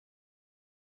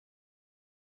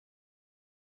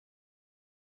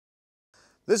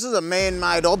This is a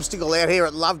man-made obstacle out here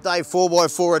at Loveday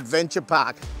 4x4 Adventure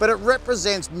Park, but it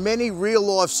represents many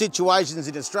real-life situations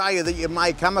in Australia that you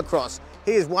may come across.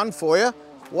 Here's one for you.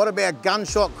 What about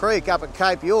Gunshot Creek up at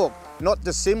Cape York? Not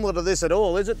dissimilar to this at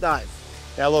all, is it, Dave?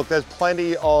 Now look, there's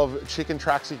plenty of chicken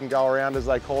tracks you can go around, as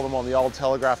they call them, on the old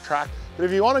Telegraph track. But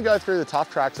if you want to go through the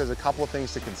tough tracks, there's a couple of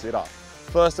things to consider.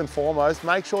 First and foremost,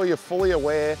 make sure you're fully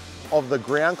aware of the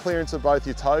ground clearance that both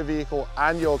your tow vehicle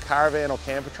and your caravan or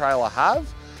camper trailer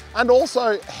have, and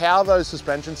also how those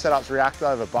suspension setups react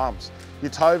over bumps.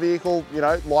 Your tow vehicle,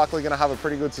 likely going to have a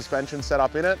pretty good suspension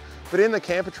setup in it, but in the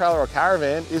camper trailer or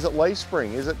caravan, is it leaf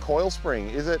spring? Is it coil spring?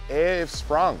 Is it air if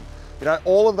sprung?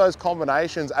 All of those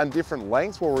combinations and different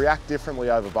lengths will react differently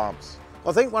over bumps.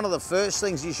 I think one of the first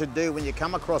things you should do when you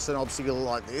come across an obstacle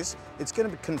like this, it's going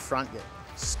to confront you.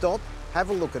 Stop, have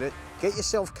a look at it, get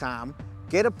yourself calm,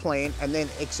 get a plan, and then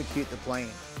execute the plan.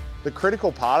 The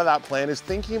critical part of that plan is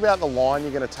thinking about the line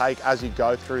you're going to take as you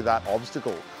go through that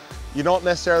obstacle. You're not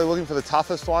necessarily looking for the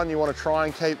toughest one. You want to try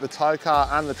and keep the tow car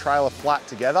and the trailer flat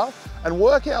together and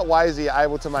work out ways that you're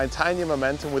able to maintain your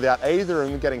momentum without either of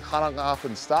them getting hung up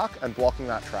and stuck and blocking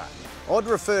that track. I'd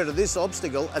refer to this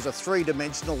obstacle as a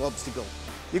three-dimensional obstacle.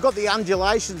 You've got the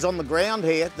undulations on the ground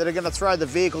here that are going to throw the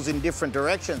vehicles in different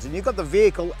directions, and you've got the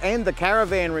vehicle and the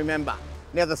caravan, remember.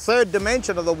 Now the third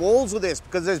dimension are the walls of this,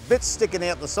 because there's bits sticking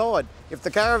out the side. If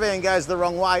the caravan goes the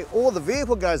wrong way or the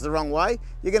vehicle goes the wrong way,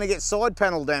 you're going to get side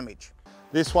panel damage.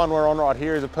 This one we're on right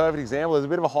here is a perfect example. There's a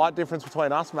bit of a height difference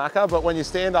between us, Macca, but when you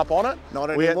stand up on it, not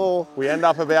anymore. We end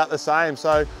up about the same.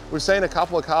 So we've seen a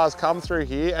couple of cars come through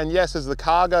here, and yes, as the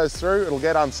car goes through, it'll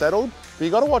get unsettled, but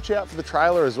you've got to watch out for the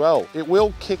trailer as well. It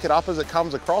will kick it up as it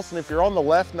comes across, and if you're on the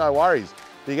left, no worries.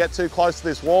 If you get too close to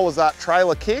this wall as that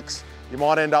trailer kicks, you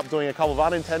might end up doing a couple of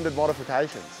unintended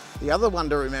modifications. The other one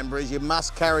to remember is you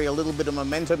must carry a little bit of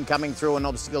momentum coming through an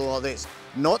obstacle like this.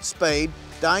 Not speed,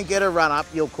 don't get a run up,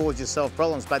 you'll cause yourself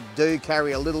problems, but do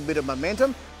carry a little bit of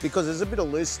momentum, because there's a bit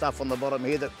of loose stuff on the bottom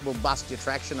here that will bust your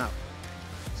traction up.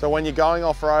 So when you're going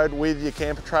off-road with your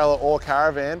camper trailer or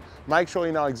caravan, make sure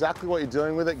you know exactly what you're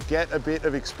doing with it, get a bit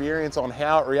of experience on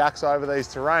how it reacts over these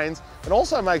terrains, and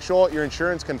also make sure your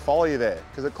insurance can follow you there,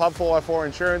 because at Club 4x4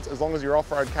 Insurance, as long as your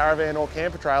off-road caravan or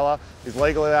camper trailer is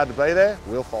legally allowed to be there,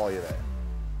 we'll follow you there.